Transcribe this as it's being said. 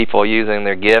people using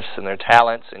their gifts and their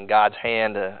talents, and God's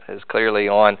hand is clearly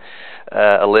on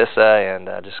Alyssa,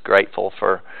 and just grateful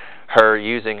for her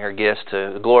using her gifts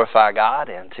to glorify God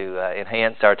and to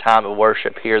enhance our time of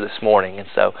worship here this morning. And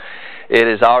so it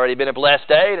has already been a blessed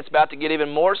day, and it's about to get even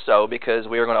more so because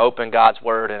we are going to open God's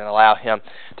Word and allow Him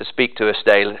to speak to us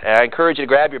today. I encourage you to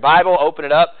grab your Bible, open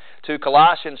it up to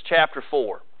Colossians chapter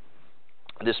 4.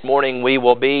 This morning we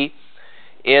will be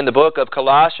in the book of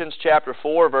Colossians chapter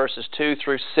 4, verses 2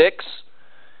 through 6.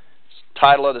 The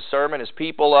title of the sermon is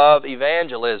People of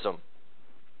Evangelism.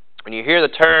 When you hear the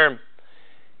term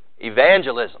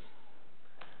evangelism,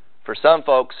 for some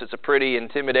folks it's a pretty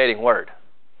intimidating word.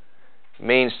 It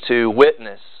means to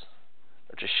witness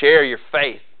or to share your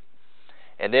faith.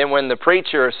 And then when the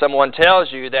preacher or someone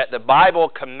tells you that the Bible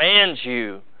commands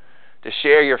you to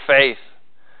share your faith,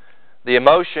 the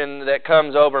emotion that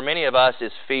comes over many of us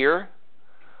is fear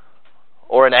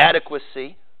or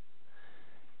inadequacy.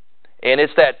 And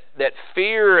it's that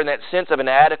fear and that sense of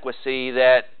inadequacy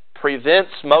that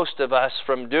prevents most of us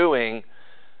from doing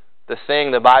the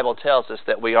thing the Bible tells us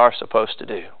that we are supposed to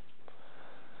do.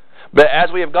 But as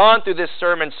we have gone through this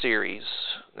sermon series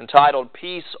entitled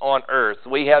Peace on Earth,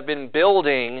 we have been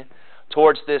building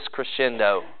towards this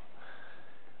crescendo.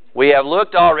 We have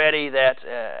looked already that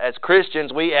as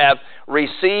Christians we have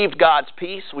received God's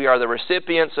peace. We are the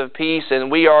recipients of peace, and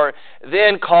we are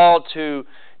then called to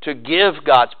give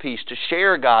God's peace, to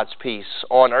share God's peace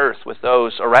on earth with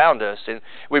those around us. And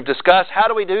we've discussed how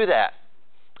do we do that.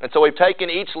 And so we've taken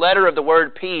each letter of the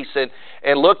word peace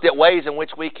and looked at ways in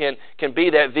which we can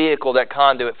be that vehicle, that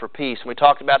conduit for peace. And we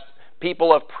talked about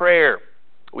people of prayer.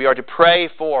 We are to pray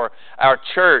for our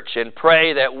church and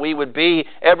pray that we would be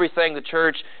everything the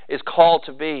church is called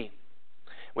to be.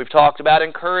 We've talked about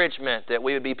encouragement, that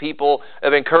we would be people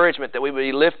of encouragement, that we would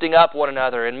be lifting up one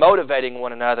another and motivating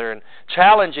one another and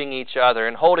challenging each other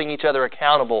and holding each other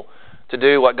accountable to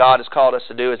do what God has called us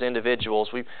to do as individuals.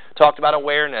 We've talked about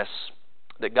awareness,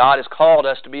 that God has called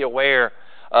us to be aware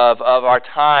of our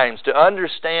times, to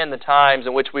understand the times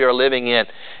in which we are living in,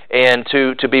 and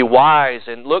to be wise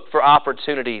and look for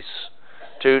opportunities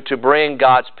to bring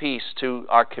God's peace to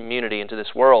our community and to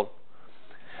this world.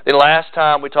 Then last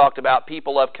time we talked about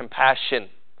people of compassion,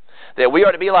 that we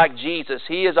are to be like Jesus.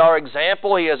 He is our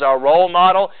example, He is our role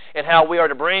model, and how we are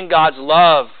to bring God's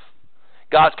love,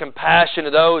 God's compassion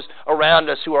to those around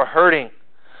us who are hurting,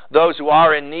 those who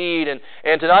are in need, and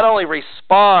to not only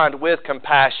respond with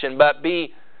compassion, but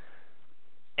be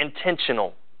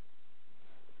intentional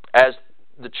as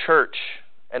the church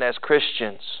and as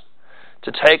Christians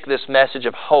to take this message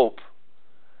of hope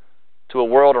to a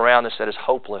world around us that is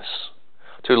hopeless,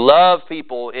 to love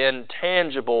people in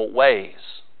tangible ways,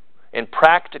 in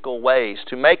practical ways,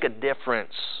 to make a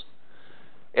difference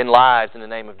in lives in the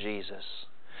name of Jesus.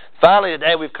 Finally,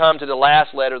 today we've come to the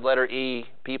last letter, letter E,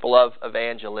 people of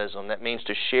evangelism. That means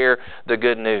to share the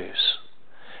good news.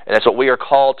 And that's what we are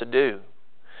called to do.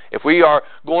 If we are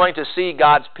going to see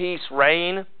God's peace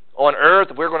reign on earth,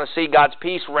 if we're going to see God's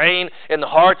peace reign in the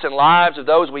hearts and lives of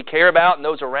those we care about and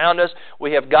those around us,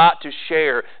 we have got to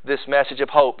share this message of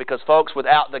hope. Because, folks,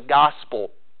 without the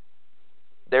gospel,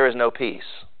 there is no peace.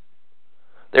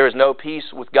 There is no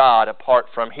peace with God apart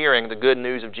from hearing the good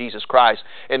news of Jesus Christ.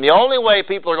 And the only way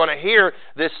people are going to hear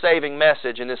this saving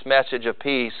message and this message of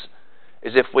peace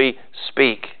is if we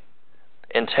speak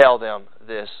and tell them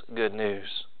this good news.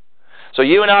 So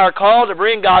you and I are called to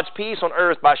bring God's peace on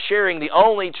earth by sharing the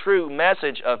only true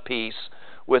message of peace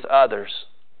with others.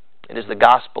 It is the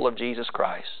gospel of Jesus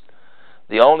Christ.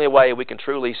 The only way we can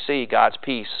truly see God's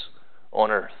peace on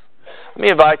earth. Let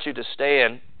me invite you to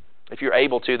stand, if you're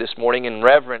able to this morning, in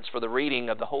reverence for the reading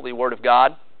of the Holy Word of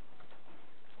God.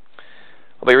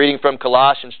 I'll be reading from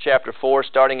Colossians chapter 4,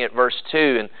 starting at verse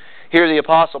 2. And here the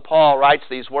Apostle Paul writes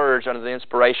these words under the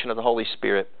inspiration of the Holy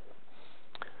Spirit.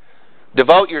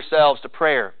 Devote yourselves to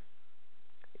prayer,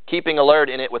 keeping alert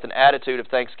in it with an attitude of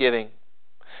thanksgiving,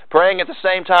 praying at the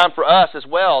same time for us as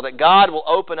well, that God will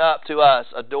open up to us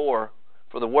a door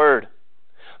for the Word,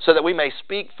 so that we may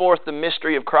speak forth the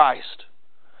mystery of Christ,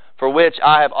 for which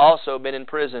I have also been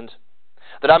imprisoned,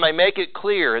 that I may make it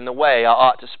clear in the way I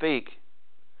ought to speak.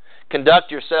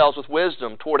 Conduct yourselves with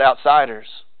wisdom toward outsiders,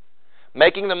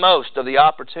 making the most of the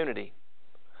opportunity.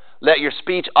 Let your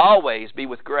speech always be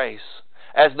with grace,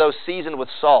 as though seasoned with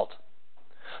salt,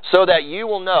 so that you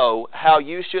will know how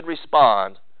you should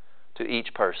respond to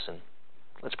each person.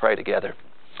 Let's pray together.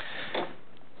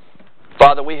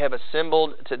 Father, we have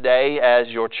assembled today as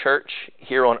your church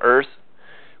here on earth.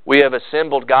 We have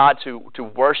assembled, God, to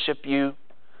worship you,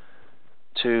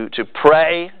 to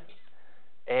pray,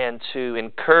 and to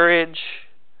encourage,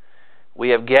 We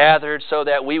have gathered so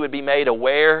that we would be made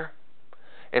aware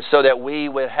and so that we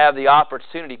would have the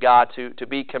opportunity, God, to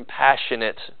be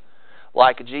compassionate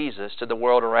like Jesus to the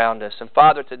world around us. And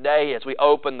Father, today as we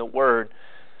open the Word,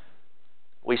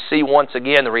 we see once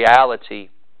again the reality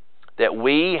that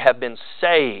we have been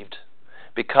saved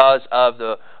because of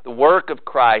the work of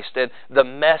Christ and the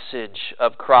message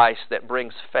of Christ that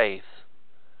brings faith.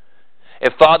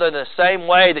 And Father, in the same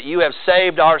way that you have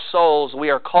saved our souls, we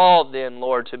are called then,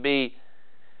 Lord, to be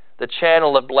the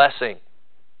channel of blessing,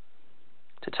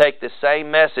 to take the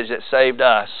same message that saved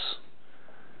us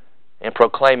and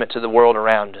proclaim it to the world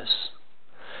around us.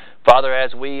 Father,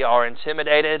 as we are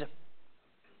intimidated,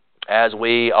 as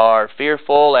we are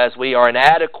fearful, as we are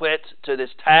inadequate to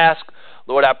this task,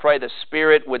 Lord, I pray the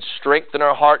Spirit would strengthen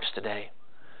our hearts today.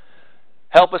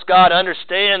 Help us, God,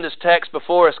 understand this text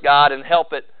before us, God, and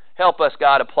help us,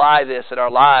 God, apply this in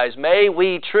our lives. May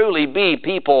we truly be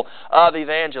people of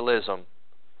evangelism.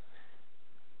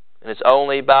 And it's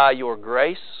only by your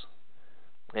grace,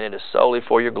 and it is solely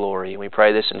for your glory. And we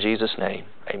pray this in Jesus' name.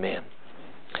 Amen.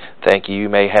 Thank you. You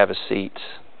may have a seat.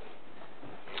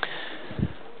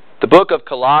 The book of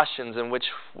Colossians, in which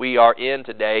we are in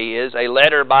today, is a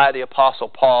letter by the Apostle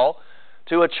Paul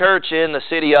to a church in the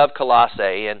city of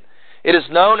Colossae. And it is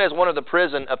known as one of the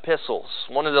prison epistles,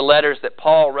 one of the letters that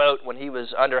Paul wrote when he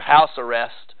was under house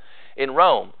arrest in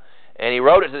Rome. And he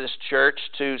wrote it to this church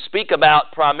to speak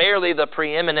about primarily the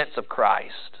preeminence of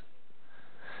Christ.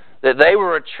 That they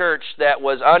were a church that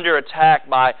was under attack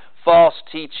by false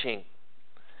teaching.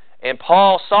 And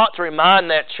Paul sought to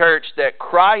remind that church that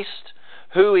Christ,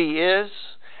 who He is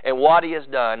and what He has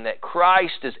done, that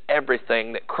Christ is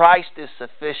everything, that Christ is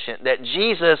sufficient, that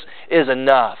Jesus is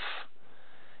enough,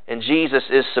 and Jesus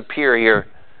is superior,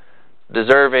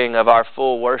 deserving of our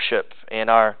full worship and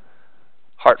our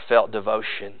heartfelt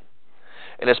devotion.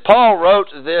 And as Paul wrote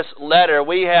this letter,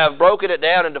 we have broken it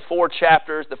down into 4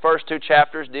 chapters. The first 2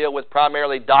 chapters deal with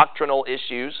primarily doctrinal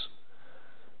issues.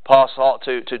 Paul sought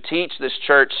to teach this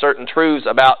church certain truths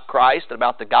about Christ and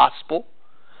about the gospel.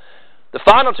 The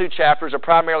final 2 chapters are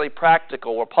primarily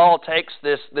practical, where Paul takes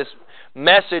this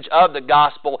message of the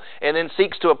gospel and then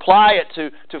seeks to apply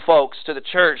it to folks, to the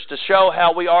church, to show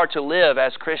how we are to live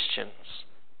as Christians.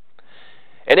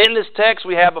 And in this text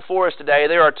we have before us today,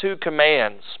 there are 2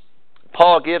 commands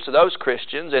Paul gives to those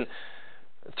Christians, and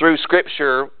through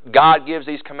Scripture, God gives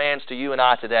these commands to you and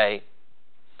I today.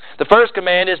 The first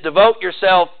command is devote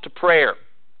yourself to prayer.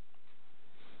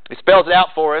 He spells it out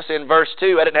for us in verse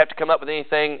 2. I didn't have to come up with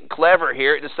anything clever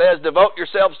here. It just says, devote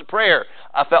yourselves to prayer.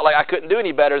 I felt like I couldn't do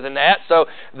any better than that, so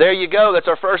there you go. That's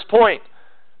our first point.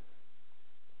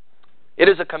 It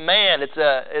is a command.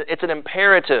 It's an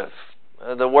imperative.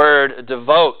 The word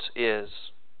devote is.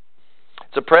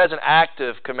 It's a present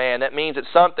active command. That means it's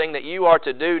something that you are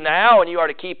to do now and you are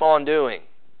to keep on doing.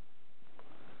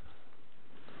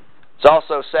 It's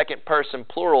also second person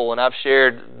plural, and I've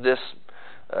shared this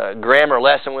grammar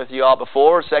lesson with you all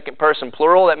before. Second person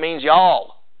plural, that means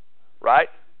y'all, right?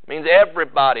 It means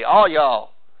everybody, all y'all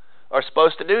are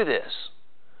supposed to do this.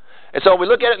 And so we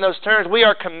look at it in those terms. We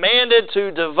are commanded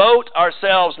to devote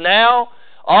ourselves now.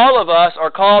 All of us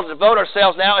are called to devote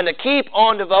ourselves now and to keep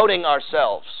on devoting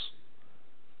ourselves.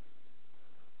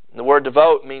 The word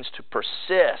devote means to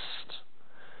persist.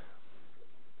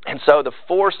 And so the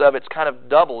force of it's kind of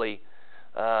doubly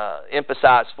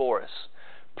emphasized for us.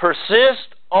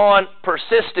 Persist on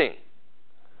persisting.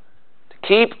 To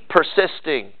keep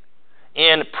persisting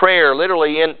in prayer,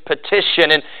 literally in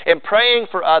petition, and praying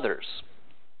for others.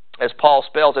 As Paul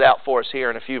spells it out for us here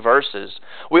in a few verses.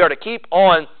 We are to keep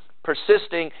on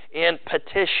persisting in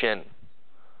petition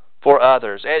for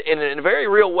others. And in a very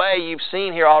real way, you've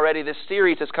seen here already, this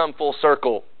series has come full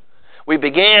circle. We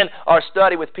began our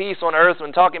study with Peace on Earth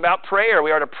when talking about prayer. We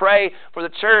are to pray for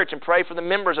the church and pray for the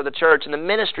members of the church and the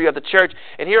ministry of the church.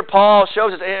 And here Paul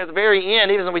shows us at the very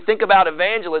end, even as we think about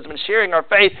evangelism and sharing our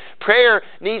faith, prayer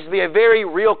needs to be a very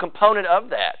real component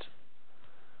of that.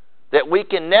 That we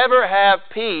can never have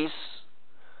peace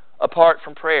apart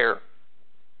from prayer.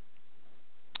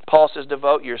 Paul says,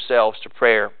 devote yourselves to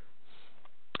prayer.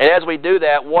 And as we do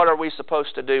that, what are we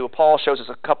supposed to do? Well, Paul shows us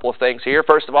a couple of things here.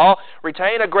 First of all,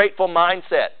 retain a grateful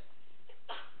mindset.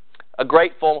 A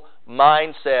grateful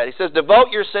mindset. He says, devote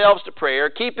yourselves to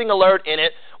prayer, keeping alert in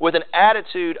it with an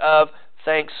attitude of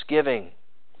thanksgiving.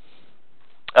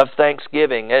 Of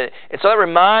thanksgiving. And so that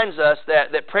reminds us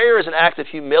that prayer is an act of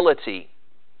humility.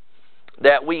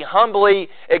 That we humbly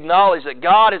acknowledge that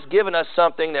God has given us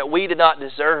something that we did not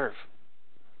deserve.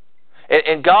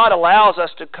 And God allows us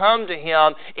to come to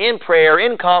Him in prayer,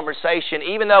 in conversation,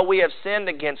 even though we have sinned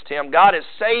against Him. God has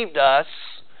saved us,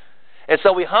 And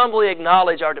so we humbly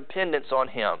acknowledge our dependence on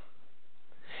Him.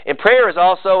 And prayer is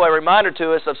also a reminder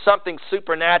to us of something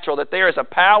supernatural, that there is a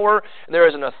power, and there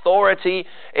is an authority,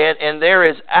 and there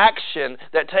is action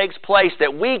that takes place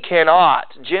that we cannot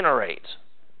generate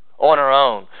on our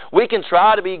own. We can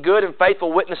try to be good and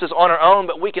faithful witnesses on our own,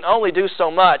 but we can only do so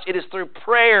much. It is through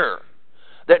prayer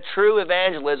that true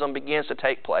evangelism begins to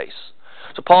take place.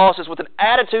 So Paul says, with an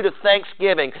attitude of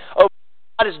thanksgiving over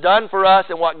what God has done for us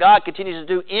and what God continues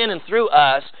to do in and through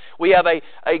us, we have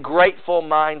a grateful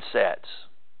mindset.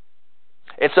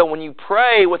 And so when you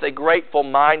pray with a grateful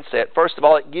mindset, first of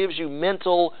all, it gives you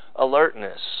mental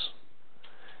alertness.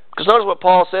 Because notice what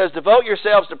Paul says, devote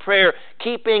yourselves to prayer,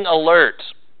 keeping alert.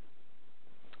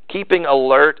 Keeping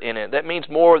alert in it. That means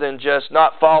more than just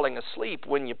not falling asleep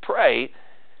when you pray.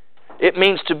 It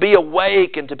means to be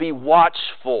awake and to be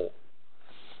watchful.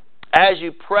 As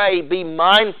you pray, be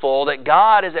mindful that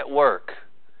God is at work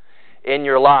in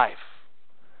your life.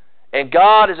 And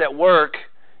God is at work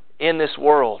in this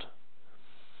world.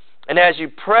 And as you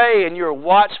pray and you're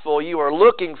watchful, you are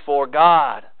looking for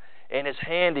God and His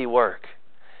handiwork,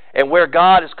 and where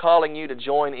God is calling you to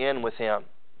join in with Him.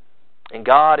 And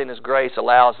God in His grace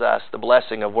allows us the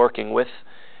blessing of working with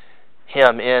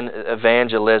Him in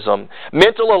evangelism.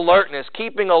 Mental alertness,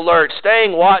 keeping alert,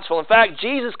 staying watchful. In fact,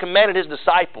 Jesus commanded His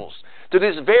disciples to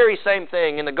do this very same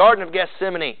thing in the Garden of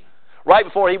Gethsemane. Right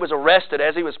before He was arrested,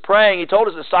 as He was praying, He told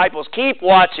His disciples, keep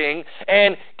watching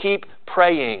and keep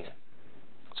praying.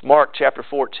 It's Mark chapter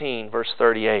 14, verse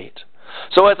 38.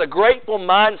 So as a grateful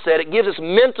mindset, it gives us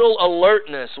mental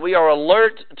alertness. We are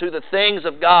alert to the things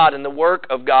of God and the work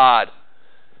of God,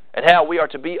 and how we are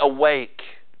to be awake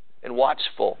and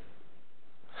watchful.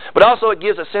 But also it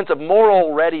gives a sense of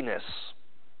moral readiness.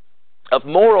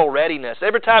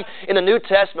 Every time in the New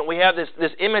Testament we have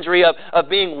this imagery of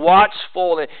being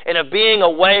watchful and of being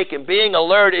awake and being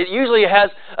alert, it usually has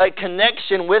a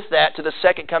connection with that to the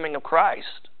second coming of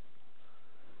Christ.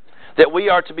 That we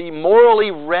are to be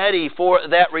morally ready for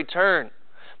that return.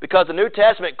 Because the New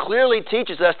Testament clearly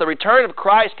teaches us the return of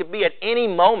Christ could be at any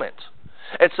moment.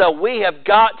 And so we have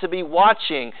got to be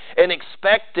watching and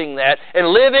expecting that and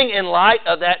living in light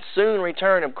of that soon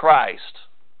return of Christ.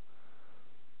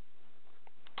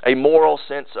 A moral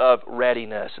sense of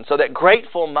readiness. And so that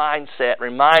grateful mindset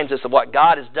reminds us of what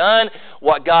God has done,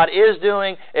 what God is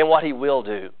doing, and what He will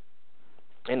do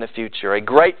in the future. A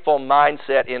grateful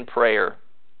mindset in prayer.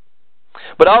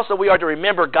 But also we are to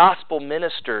remember gospel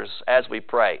ministers as we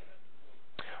pray.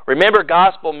 Remember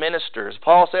gospel ministers.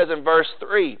 Paul says in verse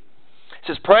 3, he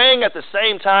says, praying at the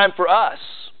same time for us.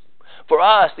 For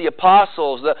us, the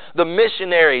apostles, the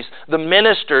missionaries, the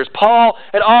ministers. Paul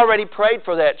had already prayed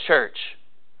for that church.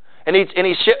 And he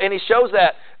shows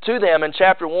that to them in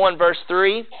chapter 1, verse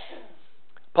 3.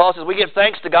 Paul says, we give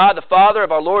thanks to God, the Father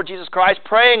of our Lord Jesus Christ,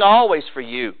 praying always for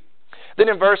you. Then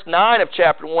in verse 9 of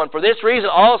chapter 1, for this reason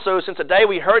also, since the day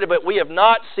we heard of it, we have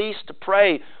not ceased to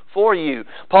pray for you.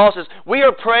 Paul says, we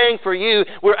are praying for you.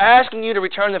 We're asking you to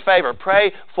return the favor.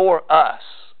 Pray for us.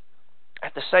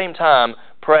 At the same time,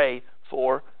 pray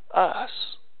for us.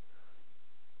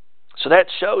 So that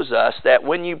shows us that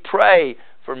when you pray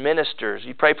for ministers,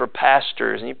 you pray for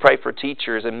pastors, and you pray for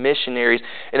teachers and missionaries,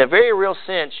 in a very real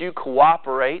sense, you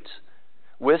cooperate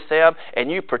with them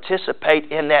and you participate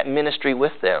in that ministry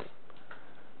with them.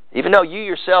 Even though you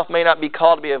yourself may not be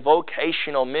called to be a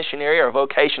vocational missionary or a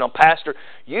vocational pastor,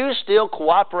 you still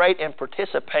cooperate and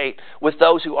participate with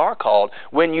those who are called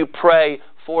when you pray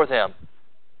for them.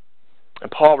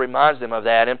 And Paul reminds them of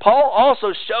that. And Paul also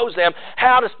shows them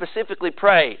how to specifically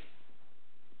pray.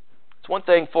 It's one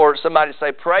thing for somebody to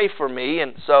say, pray for me,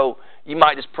 and so you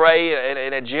might just pray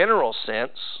in a general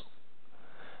sense.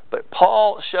 But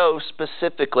Paul shows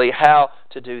specifically how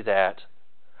to do that.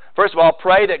 First of all,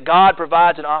 pray that God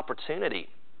provides an opportunity.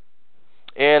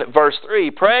 In verse 3,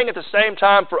 praying at the same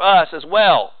time for us as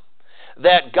well,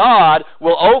 that God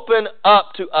will open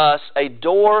up to us a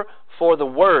door for the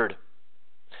Word,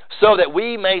 so that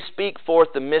we may speak forth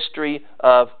the mystery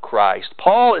of Christ.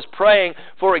 Paul is praying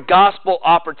for a gospel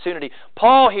opportunity.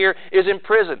 Paul here is in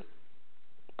prison.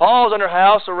 Paul's under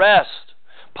house arrest.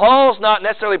 Paul's not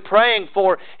necessarily praying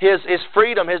for his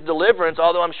freedom, his deliverance,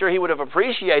 although I'm sure he would have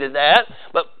appreciated that.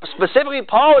 But specifically,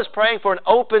 Paul is praying for an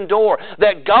open door,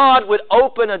 that God would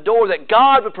open a door, that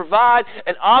God would provide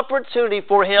an opportunity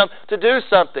for him to do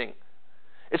something.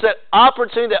 It's that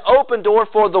opportunity, that open door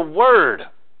for the Word.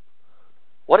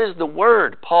 What is the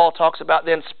Word? Paul talks about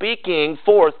then speaking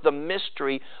forth the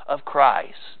mystery of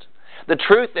Christ. The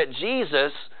truth that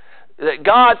Jesus, that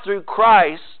God through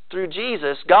Christ, through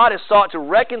Jesus, God has sought to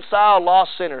reconcile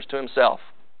lost sinners to Himself.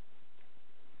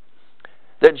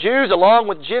 that Jews along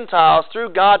with Gentiles,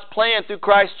 through God's plan, through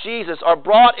Christ Jesus, are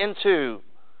brought into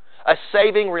a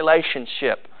saving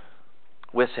relationship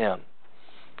with Him.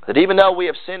 That even though we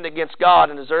have sinned against God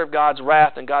and deserve God's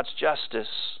wrath and God's justice,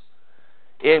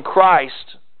 in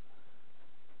Christ,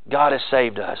 God has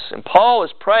saved us. And Paul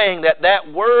is praying that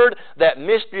that word, that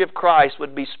mystery of Christ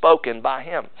would be spoken by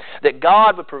him. That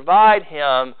God would provide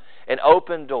him an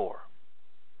open door,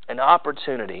 an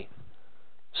opportunity,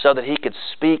 so that he could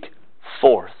speak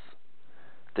forth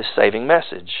this saving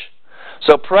message.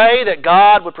 So pray that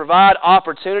God would provide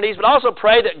opportunities, but also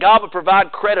pray that God would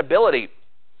provide credibility.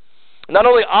 Not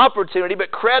only opportunity,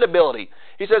 but credibility.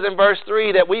 He says in verse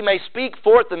 3 that we may speak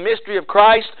forth the mystery of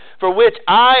Christ, for which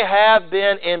I have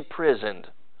been imprisoned.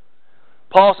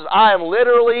 Paul says, I am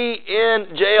literally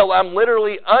in jail. I'm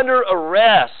literally under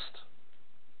arrest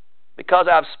because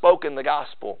I've spoken the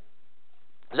gospel,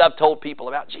 as I've told people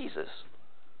about Jesus.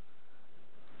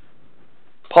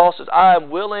 Paul says, I am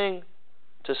willing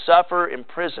to suffer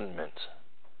imprisonment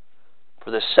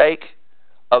for the sake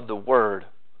of the word,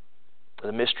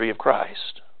 the mystery of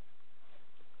Christ.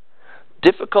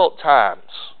 Difficult times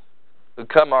will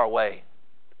come our way.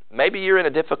 Maybe you're in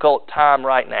a difficult time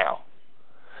right now.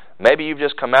 Maybe you've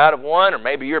just come out of one, or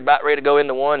maybe you're about ready to go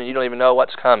into one and you don't even know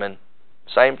what's coming.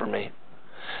 Same for me.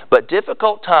 But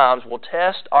difficult times will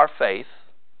test our faith.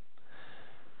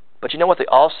 But you know what they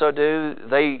also do?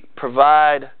 They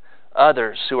provide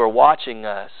others who are watching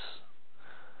us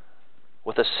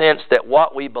with a sense that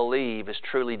what we believe is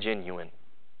truly genuine.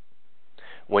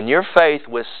 When your faith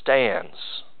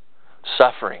withstands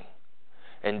suffering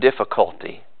and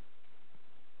difficulty,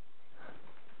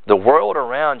 the world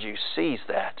around you sees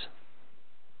that.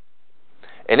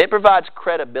 And it provides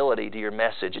credibility to your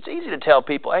message. It's easy to tell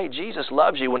people, hey, Jesus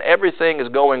loves you when everything is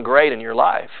going great in your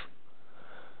life.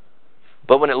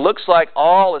 But when it looks like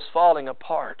all is falling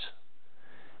apart,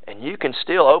 and you can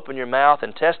still open your mouth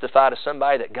and testify to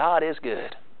somebody that God is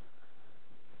good,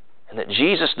 and that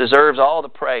Jesus deserves all the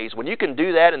praise, when you can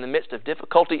do that in the midst of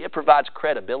difficulty, it provides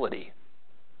credibility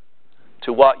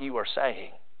to what you are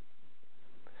saying.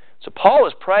 So Paul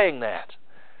is praying that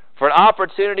for an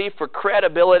opportunity, for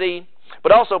credibility,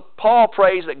 but also Paul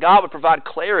prays that God would provide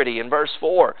clarity in verse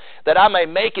 4, that I may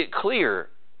make it clear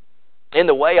in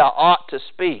the way I ought to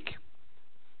speak.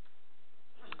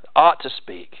 Ought to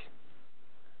speak.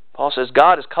 Paul says,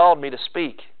 God has called me to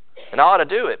speak, and I ought to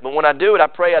do it. But when I do it, I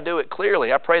pray I do it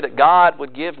clearly. I pray that God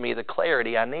would give me the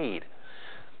clarity I need.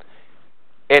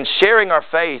 In sharing our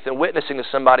faith and witnessing to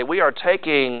somebody, we are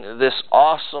taking this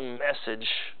awesome message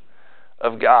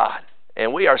of God,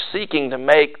 and we are seeking to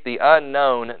make the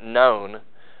unknown known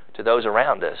to those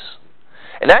around us.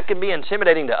 And that can be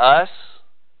intimidating to us,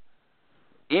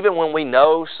 even when we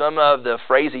know some of the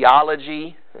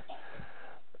phraseology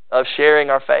of sharing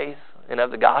our faith and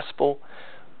of the gospel.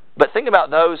 But think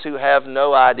about those who have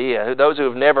no idea, those who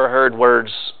have never heard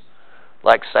words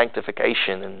like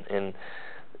sanctification and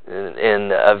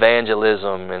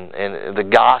evangelism and the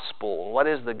gospel. What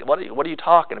are you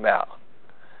talking about?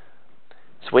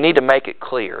 So we need to make it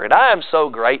clear. And I am so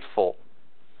grateful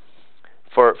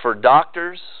for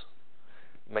doctors,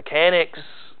 mechanics,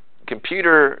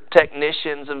 computer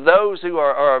technicians, and those who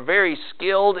are very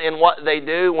skilled in what they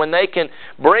do, when they can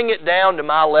bring it down to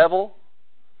my level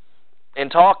and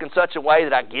talk in such a way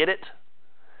that I get it.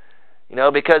 You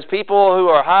know, because people who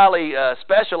are highly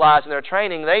specialized in their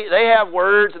training, they have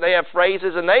words and they have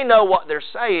phrases and they know what they're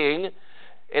saying,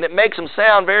 and it makes them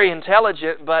sound very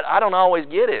intelligent, but I don't always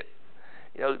get it.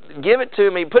 You know, give it to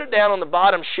me, put it down on the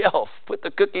bottom shelf, put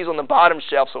the cookies on the bottom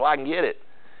shelf so I can get it.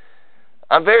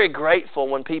 I'm very grateful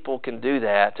when people can do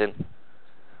that. And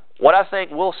what I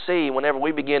think we'll see whenever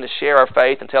we begin to share our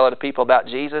faith and tell other people about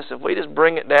Jesus, if we just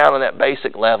bring it down on that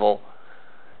basic level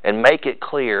and make it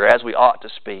clear as we ought to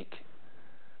speak,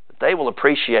 that they will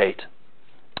appreciate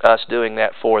us doing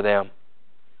that for them.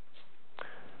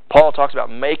 Paul talks about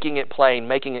making it plain,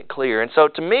 making it clear. And so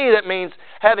to me that means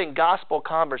having gospel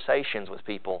conversations with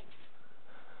people.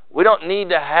 We don't need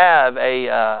to have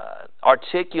a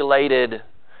articulated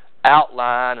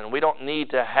outline, and we don't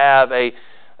need to have a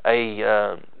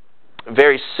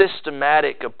very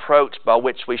systematic approach by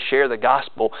which we share the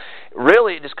gospel.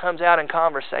 Really, it just comes out in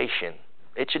conversation.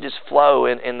 It should just flow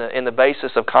in the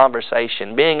basis of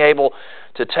conversation. Being able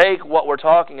to take what we're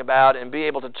talking about and be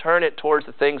able to turn it towards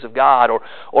the things of God,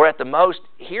 or at the most,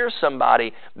 hear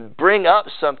somebody bring up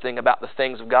something about the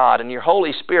things of God, and your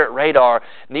Holy Spirit radar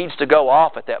needs to go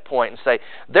off at that point and say,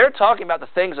 they're talking about the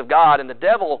things of God, and the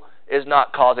devil is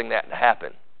not causing that to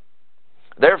happen.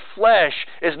 Their flesh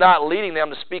is not leading them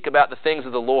to speak about the things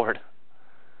of the Lord.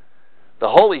 The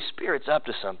Holy Spirit's up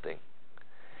to something.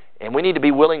 And we need to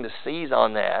be willing to seize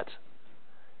on that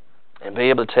and be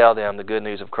able to tell them the good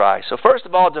news of Christ. So first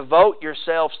of all, devote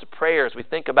yourselves to prayer. As we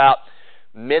think about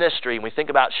ministry and we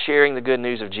think about sharing the good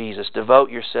news of Jesus,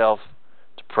 devote yourself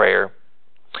to prayer.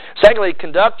 Secondly,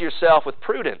 conduct yourself with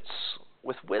prudence,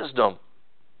 with wisdom.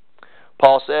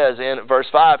 Paul says in verse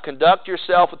 5, conduct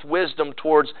yourself with wisdom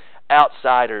towards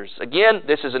outsiders. Again,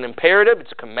 this is an imperative.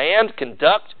 It's a command.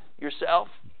 Conduct yourself.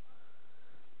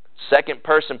 Second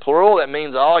person plural. That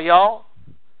means all y'all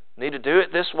need to do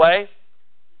it this way.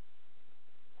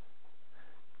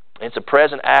 It's a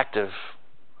present active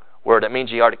word. That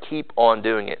means you are to keep on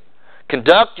doing it.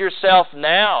 Conduct yourself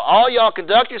now. All y'all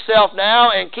conduct yourself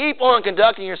now and keep on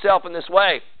conducting yourself in this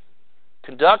way.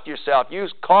 Conduct yourself.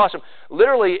 Use caution.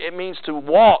 Literally, it means to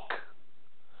walk.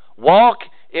 Walk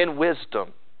in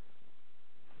wisdom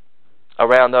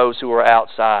around those who are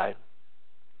outside.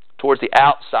 Towards the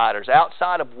outsiders.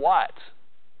 Outside of what?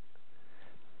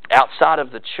 Outside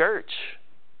of the church.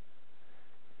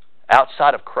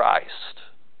 Outside of Christ.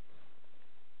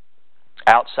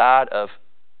 Outside of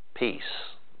peace.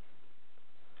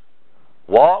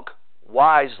 Walk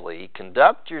wisely,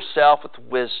 conduct yourself with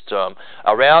wisdom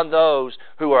around those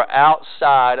who are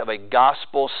outside of a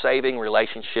gospel-saving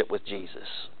relationship with Jesus.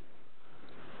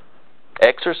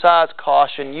 Exercise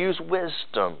caution, use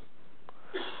wisdom.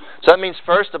 So that means,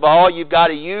 first of all, you've got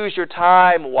to use your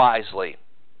time wisely.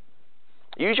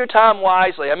 Use your time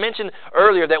wisely. I mentioned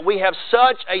earlier that we have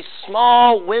such a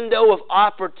small window of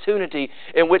opportunity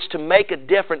in which to make a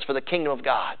difference for the kingdom of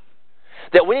God.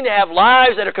 That we need to have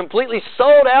lives that are completely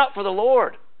sold out for the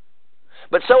Lord.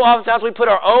 But so oftentimes we put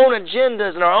our own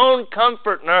agendas and our own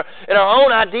comfort and our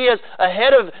own ideas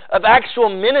ahead of actual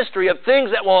ministry, of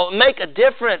things that will make a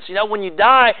difference. You know, when you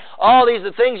die, all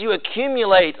the things you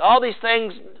accumulate, all these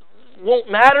things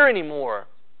won't matter anymore.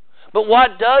 But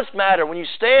what does matter when you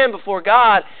stand before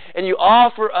God and you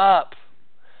offer up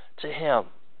to Him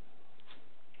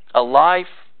a life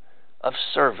of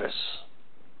service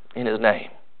in His name?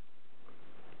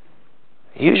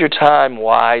 Use your time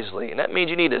wisely. And that means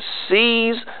you need to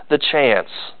seize the chance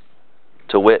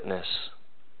to witness.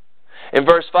 In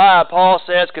verse 5, Paul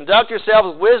says, conduct yourself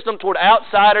with wisdom toward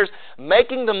outsiders,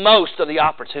 making the most of the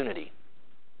opportunity.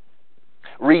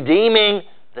 Redeeming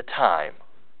the time.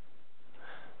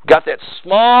 Got that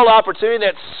small opportunity,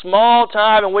 that small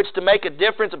time in which to make a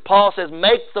difference, and Paul says,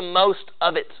 make the most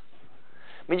of it.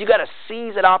 I mean, you've got to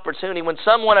seize that opportunity. When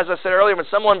someone, as I said earlier, when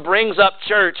someone brings up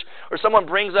church or someone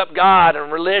brings up God and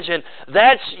religion,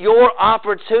 that's your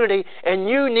opportunity, and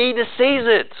you need to seize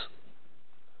it.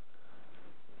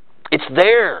 It's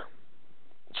there.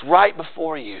 It's right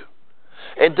before you.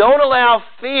 And don't allow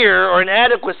fear or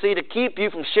inadequacy to keep you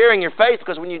from sharing your faith,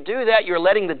 because when you do that, you're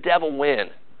letting the devil win.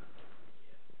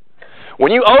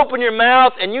 When you open your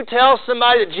mouth and you tell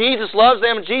somebody that Jesus loves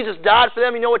them and Jesus died for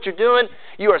them, you know what you're doing?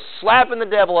 You are slapping the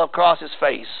devil across his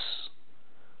face.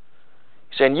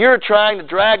 Saying, you're trying to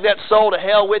drag that soul to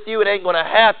hell with you. It ain't going to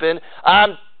happen.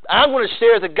 I'm going to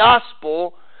share the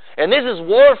gospel, and this is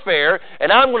warfare,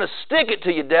 and I'm going to stick it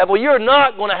to you, devil. You're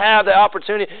not going to have the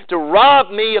opportunity to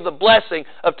rob me of the blessing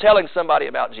of telling somebody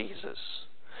about Jesus.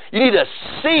 You need to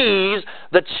seize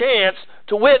the chance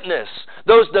to witness.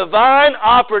 Those divine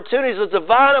opportunities, those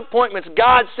divine appointments,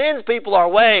 God sends people our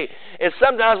way. And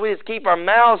sometimes we just keep our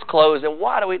mouths closed. And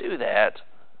why do we do that?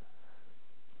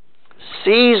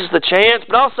 Seize the chance,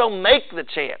 but also make the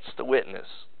chance to witness.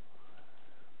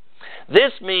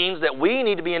 This means that we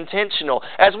need to be intentional.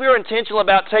 As we are intentional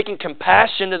about taking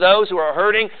compassion to those who are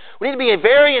hurting, we need to be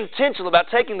very intentional about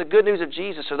taking the good news of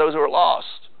Jesus to those who are lost.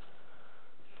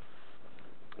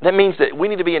 That means that we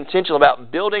need to be intentional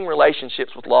about building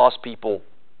relationships with lost people.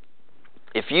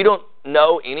 If you don't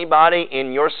know anybody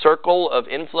in your circle of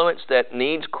influence that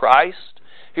needs Christ,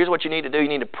 here's what you need to do. You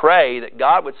need to pray that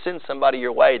God would send somebody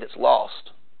your way that's lost.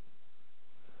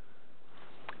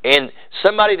 And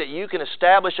somebody that you can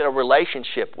establish a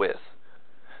relationship with.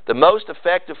 The most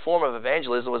effective form of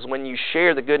evangelism is when you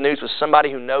share the good news with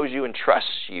somebody who knows you and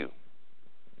trusts you.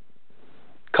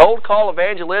 Cold call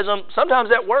evangelism, sometimes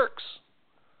that works.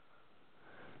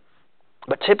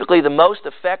 But typically the most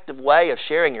effective way of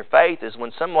sharing your faith is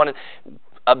when someone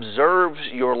observes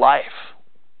your life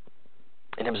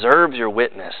and observes your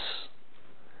witness.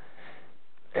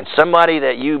 And somebody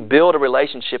that you build a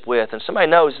relationship with, and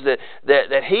somebody knows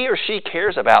that he or she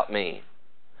cares about me.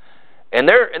 And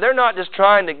they're not just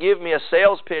trying to give me a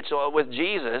sales pitch with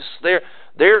Jesus.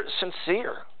 They're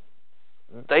sincere.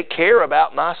 They care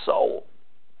about my soul.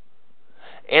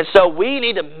 And so we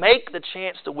need to make the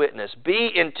chance to witness, be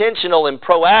intentional and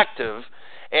proactive,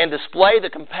 and display the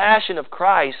compassion of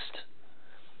Christ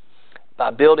by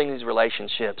building these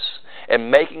relationships and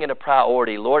making it a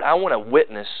priority. Lord, I want to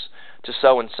witness to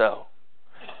so-and-so.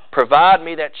 Provide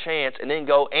me that chance, and then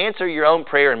go answer your own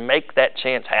prayer and make that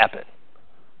chance happen.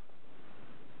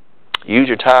 Use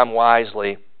your time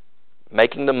wisely,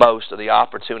 making the most of the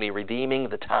opportunity, redeeming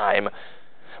the time.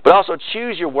 But also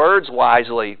choose your words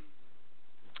wisely.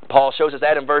 Paul shows us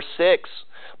that in verse 6.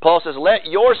 Paul says, let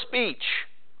your speech.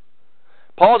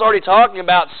 Paul's already talking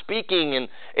about speaking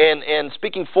and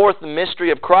speaking forth the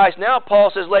mystery of Christ. Now Paul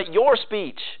says, let your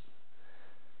speech.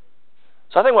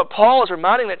 So I think what Paul is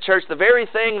reminding that church, the very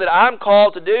thing that I'm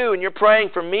called to do and you're praying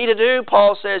for me to do,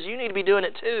 Paul says you need to be doing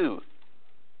it too.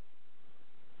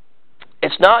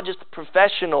 It's not just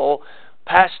professional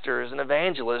pastors and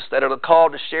evangelists that are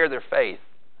called to share their faith.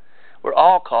 We're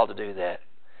all called to do that.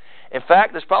 In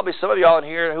fact, there's probably some of y'all in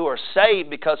here who are saved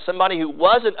because somebody who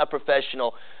wasn't a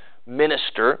professional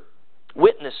minister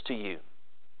witnessed to you.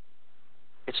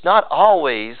 It's not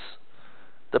always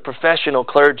the professional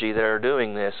clergy that are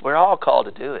doing this. We're all called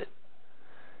to do it.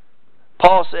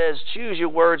 Paul says, choose your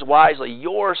words wisely.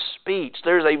 Your speech.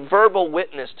 There's a verbal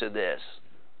witness to this.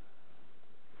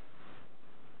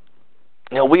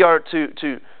 You know, we are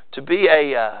to be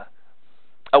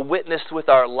a witness with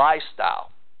our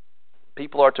lifestyle.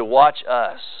 People are to watch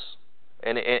us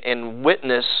and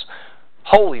witness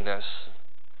holiness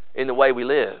in the way we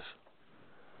live.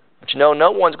 But you know, no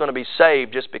one's going to be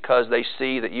saved just because they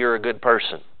see that you're a good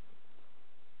person.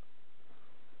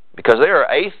 Because there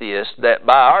are atheists that,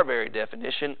 by our very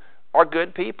definition, are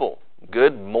good people,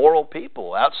 good moral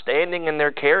people, outstanding in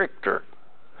their character.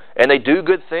 And they do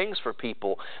good things for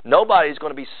people. Nobody's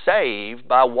going to be saved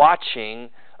by watching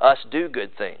us do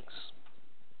good things.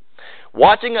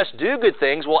 Watching us do good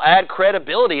things will add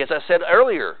credibility, as I said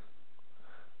earlier.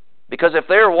 Because if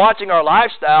they're watching our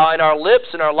lifestyle and our lips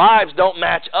and our lives don't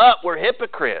match up, we're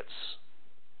hypocrites.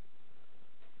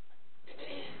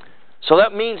 So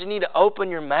that means you need to open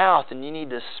your mouth and you need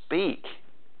to speak.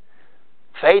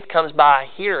 Faith comes by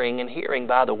hearing, and hearing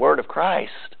by the word of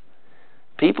Christ.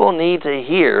 People need to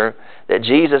hear that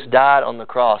Jesus died on the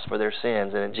cross for their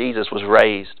sins and that Jesus was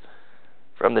raised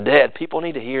from the dead. People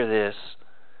need to hear this.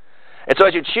 And so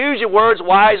as you choose your words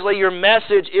wisely, your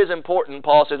message is important,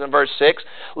 Paul says in verse 6.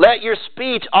 Let your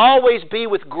speech always be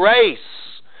with grace.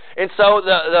 And so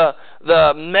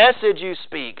the message you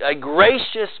speak, a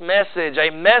gracious message,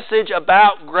 a message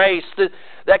about grace,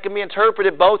 that can be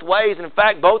interpreted both ways. And in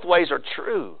fact, both ways are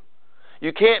true.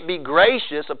 You can't be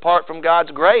gracious apart from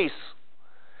God's grace.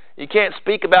 You can't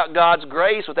speak about God's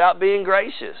grace without being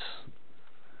gracious.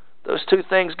 Those two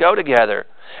things go together.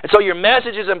 And so your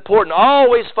message is important,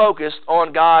 always focused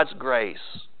on God's grace.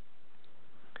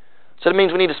 So that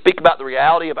means we need to speak about the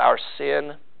reality of our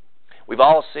sin. We've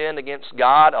all sinned against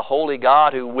God, a holy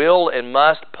God who will and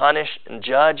must punish and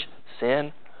judge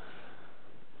sin.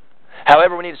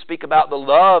 However, we need to speak about the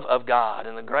love of God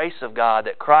and the grace of God,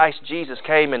 that Christ Jesus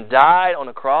came and died on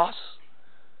a cross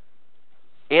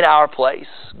in our place.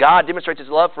 God demonstrates His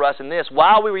love for us in this: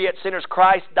 while we were yet sinners,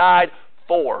 Christ died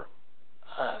for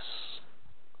us.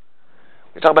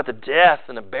 We talk about the death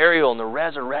and the burial and the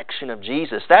resurrection of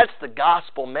Jesus. That's the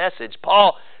gospel message.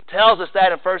 Paul tells us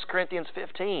that in 1 Corinthians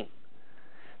 15.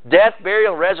 Death,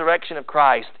 burial, and resurrection of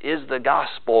Christ is the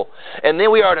gospel. And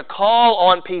then we are to call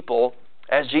on people,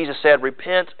 as Jesus said,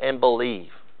 repent and believe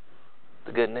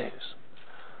the good news.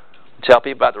 We tell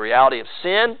people about the reality of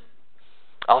sin,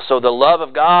 also the love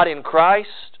of God in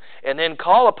Christ, and then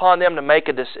call upon them to make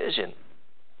a decision.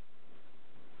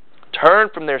 Turn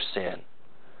from their sin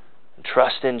and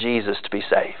trust in Jesus to be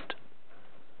saved.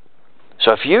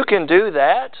 So if you can do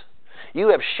that, you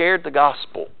have shared the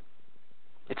gospel.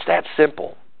 It's that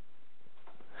simple.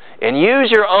 And use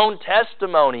your own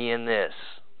testimony in this.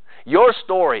 Your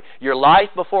story, your life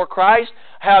before Christ,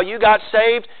 how you got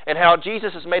saved, and how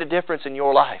Jesus has made a difference in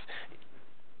your life.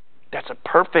 That's a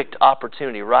perfect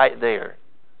opportunity right there.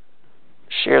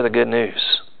 Share the good news.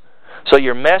 So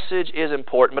your message is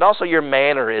important, but also your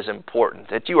manner is important,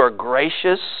 that you are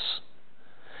gracious.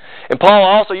 And Paul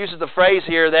also uses the phrase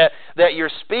here that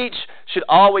your speech should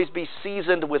always be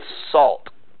seasoned with salt.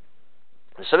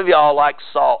 And some of y'all like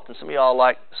salt, and some of y'all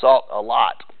like salt a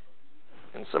lot.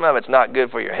 And some of it's not good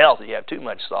for your health if you have too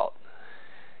much salt.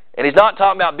 And he's not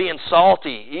talking about being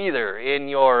salty either in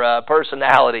your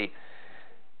personality.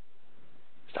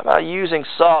 He's talking about using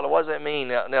salt. What does that mean?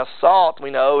 Now salt,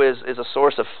 we know, is a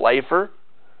source of flavor.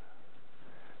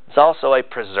 It's also a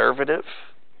preservative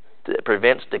that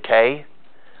prevents decay.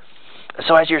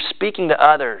 So as you're speaking to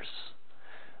others,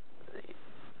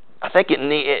 I think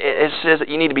it says that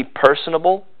you need to be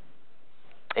personable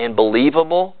and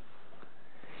believable.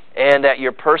 and that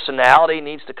your personality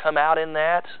needs to come out in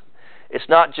that. It's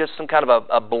not just some kind of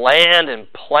a bland and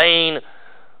plain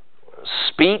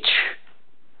speech.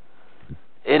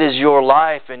 It is your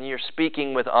life, and you're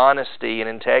speaking with honesty and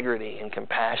integrity and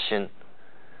compassion.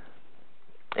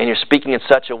 And you're speaking in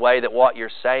such a way that what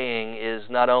you're saying is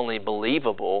not only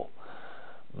believable,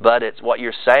 but it's what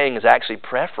you're saying is actually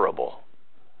preferable.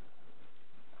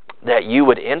 That you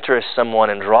would interest someone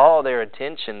and draw their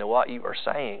attention to what you are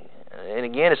saying. And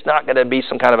again, it's not going to be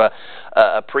some kind of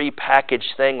a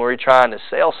pre-packaged thing where you're trying to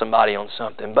sell somebody on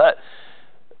something, but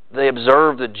they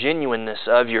observe the genuineness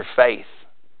of your faith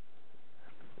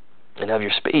and of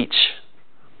your speech.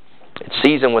 It's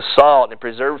seasoned with salt and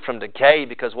preserved from decay,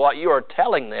 because what you are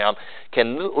telling them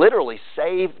can literally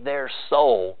save their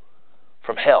soul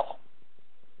from hell.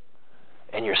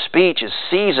 And your speech is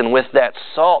seasoned with that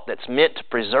salt that's meant to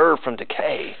preserve from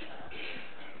decay.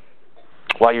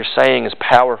 What you're saying is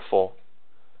powerful.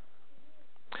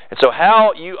 And so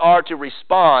how you are to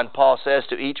respond, Paul says,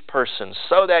 to each person,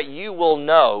 so that you will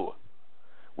know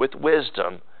with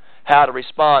wisdom how to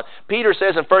respond. Peter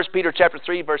says in 1 Peter chapter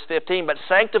 3, verse 15, "But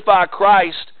sanctify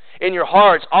Christ in your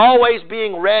hearts, always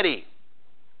being ready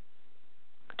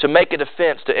to make a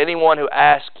defense to anyone who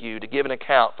asks you to give an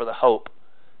account for the hope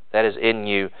that is in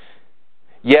you,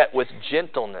 yet with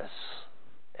gentleness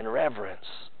and reverence."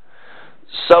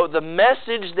 So the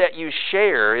message that you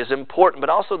share is important, but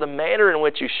also the manner in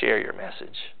which you share your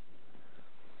message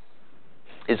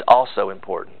is also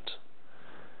important.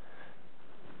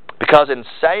 Because in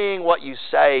saying what you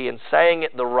say and saying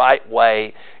it the right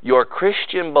way, your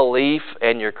Christian belief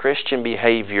and your Christian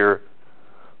behavior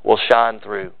will shine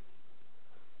through.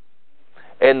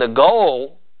 And the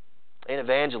goal in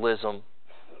evangelism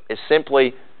is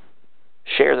simply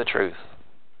share the truth.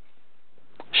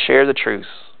 Share the truth.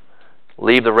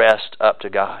 Leave the rest up to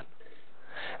God.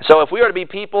 So if we are to be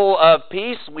people of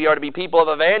peace, we are to be people of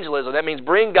evangelism. That means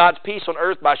bring God's peace on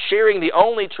earth by sharing the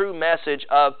only true message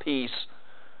of peace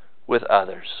with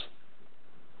others.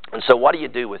 And so what do you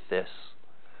do with this?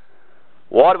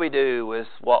 What do we do with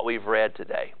what we've read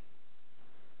today?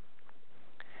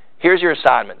 Here's your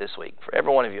assignment this week for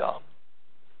every one of y'all.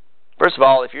 First of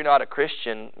all, if you're not a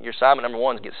Christian, your assignment number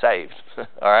one is get saved.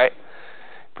 All right?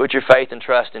 Put your faith and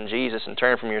trust in Jesus and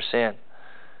turn from your sin.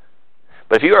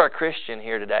 But if you are a Christian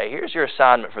here today, here's your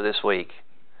assignment for this week.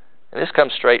 And this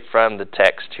comes straight from the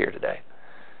text here today.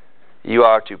 You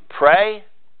are to pray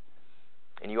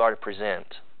and you are to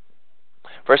present.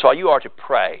 First of all, you are to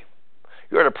pray.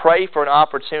 You are to pray for an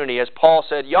opportunity. As Paul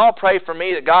said, y'all pray for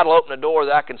me that God will open a door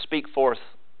that I can speak forth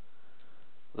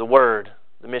the Word,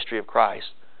 the mystery of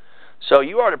Christ. So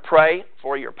you are to pray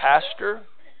for your pastor.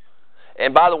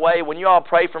 And by the way, when you all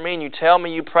pray for me and you tell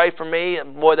me you pray for me,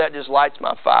 boy, that just lights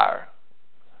my fire.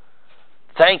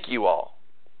 Thank you all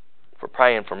for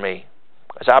praying for me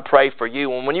as I pray for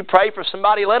you. And when you pray for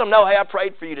somebody, let them know, hey, I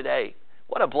prayed for you today.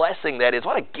 What a blessing that is.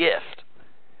 What a gift.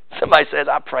 Somebody says,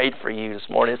 I prayed for you this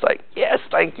morning. It's like, yes,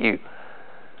 thank you.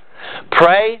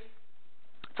 Pray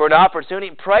for an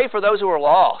opportunity. Pray for those who are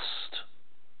lost.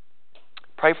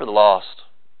 Pray for the lost.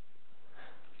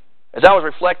 As I was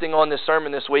reflecting on this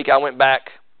sermon this week, I went back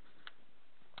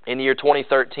in the year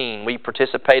 2013. We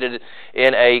participated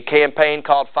in a campaign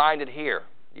called Find It Here.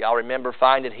 Y'all remember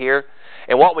Find It Here?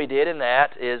 And what we did in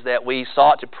that is that we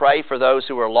sought to pray for those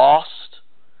who were lost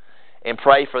and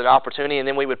pray for an opportunity, and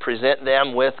then we would present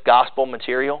them with gospel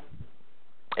material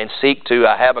and seek to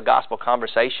have a gospel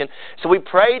conversation. So we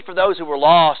prayed for those who were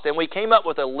lost, and we came up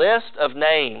with a list of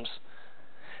names.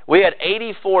 We had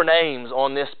 84 names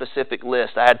on this specific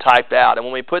list I had typed out. And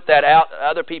when we put that out,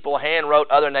 other people hand wrote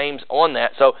other names on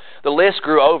that. So the list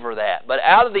grew over that. But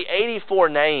out of the 84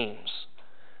 names,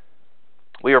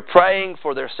 we were praying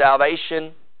for their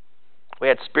salvation. We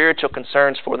had spiritual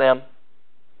concerns for them.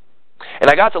 And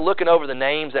I got to looking over the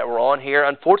names that were on here.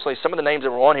 Unfortunately, some of the names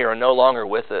that were on here are no longer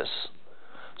with us.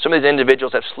 Some of these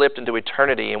individuals have slipped into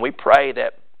eternity, and we pray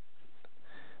that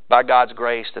by God's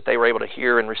grace that they were able to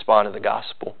hear and respond to the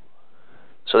gospel.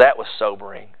 So that was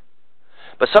sobering.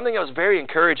 But something that was very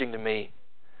encouraging to me,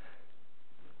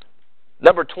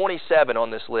 number 27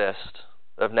 on this list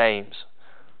of names,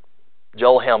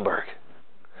 Joel Helmberg.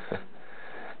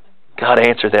 God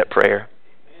answered that prayer.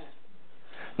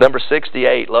 Number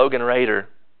 68, Logan Rader.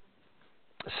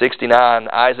 69,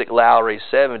 Isaac Lowry.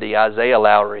 70, Isaiah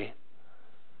Lowry.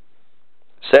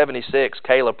 76,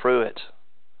 Kayla Pruitt.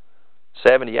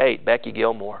 78, Becky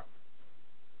Gilmore.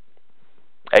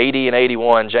 80 and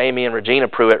 81, Jamie and Regina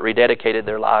Pruitt rededicated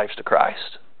their lives to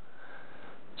Christ.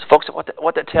 So folks,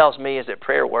 what that tells me is that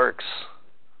prayer works.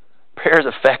 Prayer is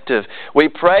effective. We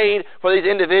prayed for these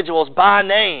individuals by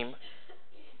name,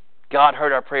 God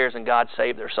heard our prayers and God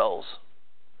saved their souls.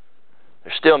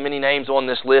 There's still many names on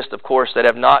this list, of course, that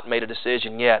have not made a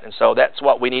decision yet. And so that's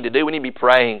what we need to do. We need to be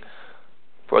praying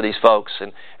for these folks.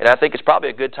 And I think it's probably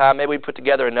a good time. Maybe we put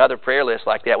together another prayer list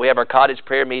like that. We have our cottage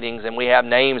prayer meetings and we have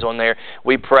names on there.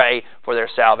 We pray for their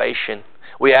salvation.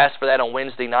 We ask for that on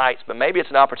Wednesday nights, but maybe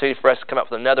it's an opportunity for us to come up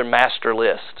with another master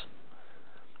list.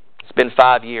 It's been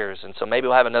 5 years, and so maybe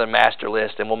we'll have another master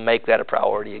list and we'll make that a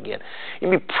priority again.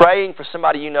 You'll be praying for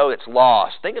somebody you know that's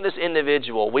lost. Think of this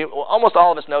individual. Almost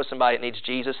all of us know somebody that needs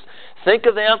Jesus. Think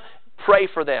of them, pray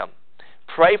for them.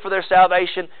 Pray for their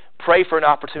salvation, pray for an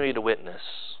opportunity to witness.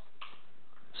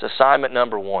 It's assignment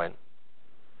number 1.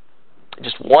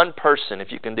 Just one person,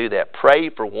 if you can do that. Pray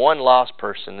for one lost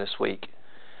person this week.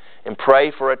 And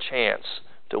pray for a chance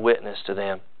to witness to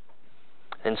them.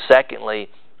 And secondly,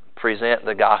 present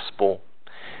the gospel.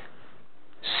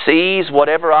 Seize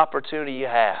whatever opportunity you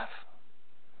have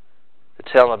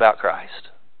to tell them about Christ.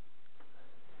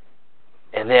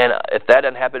 And then, if that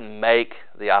doesn't happen, make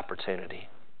the opportunity.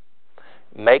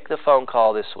 Make the phone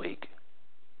call this week.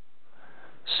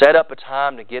 Set up a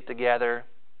time to get together.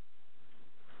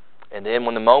 And then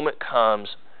when the moment comes,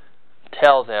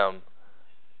 tell them,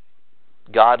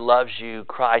 God loves you.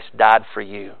 Christ died for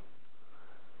you.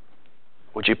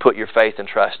 Would you put your faith and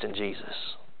trust in Jesus?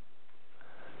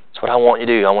 That's what I want you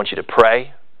to do. I want you to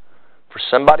pray for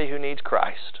somebody who needs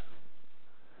Christ.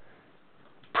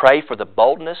 Pray for the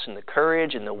boldness and the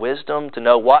courage and the wisdom to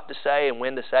know what to say and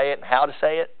when to say it and how to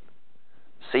say it.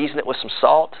 Season it with some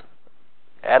salt.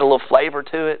 Add a little flavor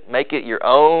to it. Make it your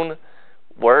own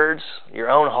words, your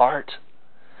own heart.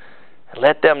 And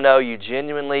let them know you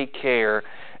genuinely care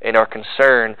and are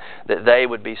concerned that they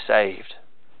would be saved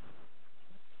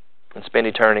and spend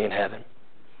eternity in heaven.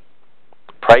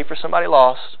 Pray for somebody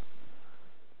lost.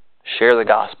 Share the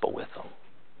gospel with them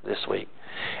this week.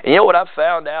 And you know what I've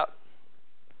found out?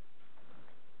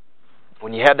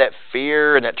 When you have that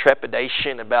fear and that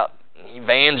trepidation about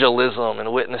evangelism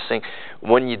and witnessing,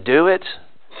 when you do it,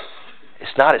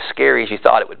 it's not as scary as you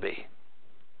thought it would be.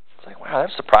 It's like, wow,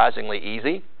 that's surprisingly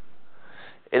easy.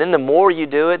 And then the more you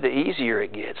do it, the easier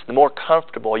it gets, the more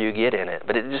comfortable you get in it.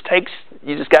 But it just takes,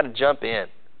 you just got to jump in.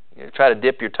 You try to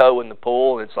dip your toe in the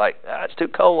pool, and it's like, it's too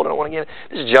cold, I don't want to get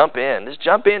in. Just jump in. Just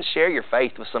jump in, share your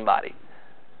faith with somebody.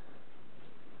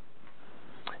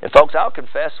 And folks, I'll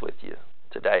confess with you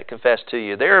today, confess to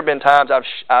you, there have been times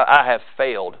I have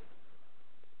failed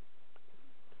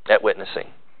at witnessing.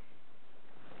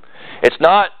 It's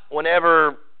not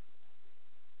whenever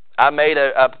I made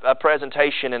a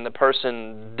presentation and the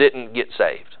person didn't get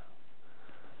saved.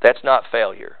 That's not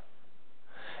failure.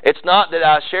 It's not that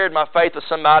I shared my faith with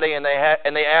somebody and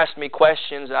they asked me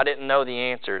questions and I didn't know the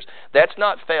answers. That's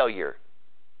not failure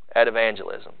at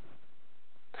evangelism.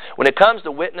 When it comes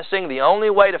to witnessing, the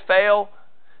only way to fail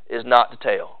is not to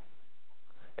tell.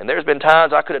 And there's been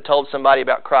times I could have told somebody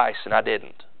about Christ and I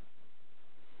didn't.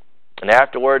 And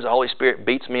afterwards the Holy Spirit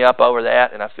beats me up over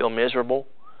that and I feel miserable.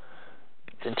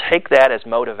 Then take that as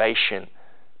motivation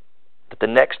that the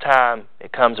next time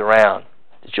it comes around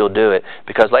that you'll do it.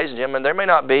 Because, ladies and gentlemen, there may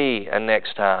not be a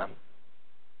next time.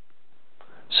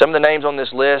 Some of the names on this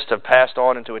list have passed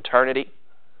on into eternity.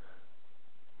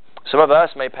 Some of us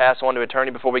may pass on to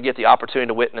eternity before we get the opportunity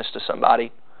to witness to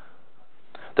somebody.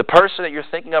 The person that you're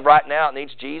thinking of right now that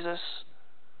needs Jesus,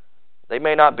 they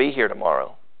may not be here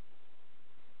tomorrow.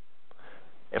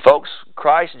 And folks,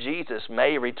 Christ Jesus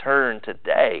may return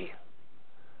today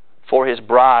for His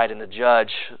bride and to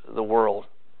judge the world.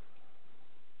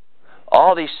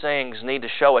 All these things need to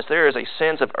show us there is a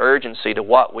sense of urgency to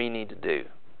what we need to do.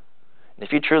 And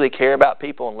if you truly care about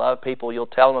people and love people, you'll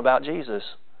tell them about Jesus.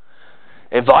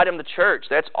 Invite them to church.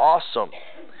 That's awesome.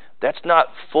 That's not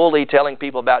fully telling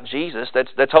people about Jesus.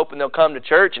 That's hoping they'll come to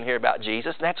church and hear about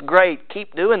Jesus. And that's great.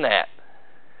 Keep doing that.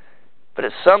 But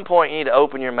at some point you need to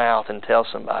open your mouth and tell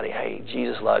somebody, hey,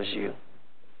 Jesus loves you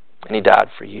and He died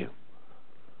for you.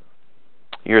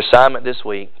 Your assignment this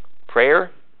week,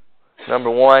 prayer, number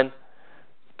 1,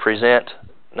 present,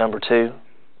 number 2.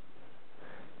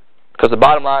 Because the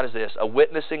bottom line is this, a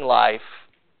witnessing life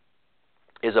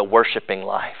is a worshiping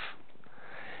life.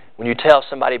 When you tell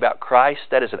somebody about Christ,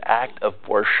 that is an act of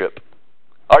worship.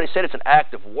 I already said it's an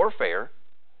act of warfare.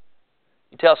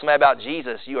 You tell somebody about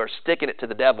Jesus, you are sticking it to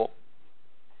the devil.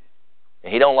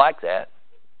 And he don't like that.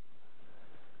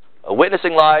 A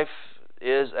witnessing life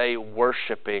is a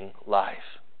worshiping life.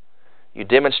 You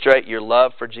demonstrate your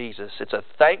love for Jesus. It's a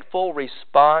thankful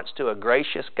response to a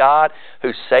gracious God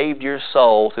who saved your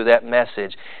soul through that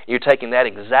message. You're taking that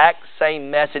exact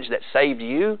same message that saved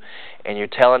you and you're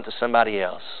telling it to somebody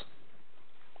else.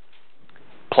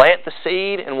 Plant the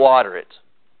seed and water it.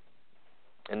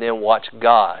 and then watch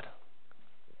God,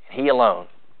 He alone,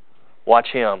 watch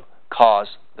Him cause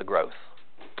the growth.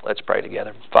 Let's pray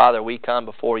together. Father, we come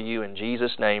before You in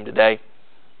Jesus' name today.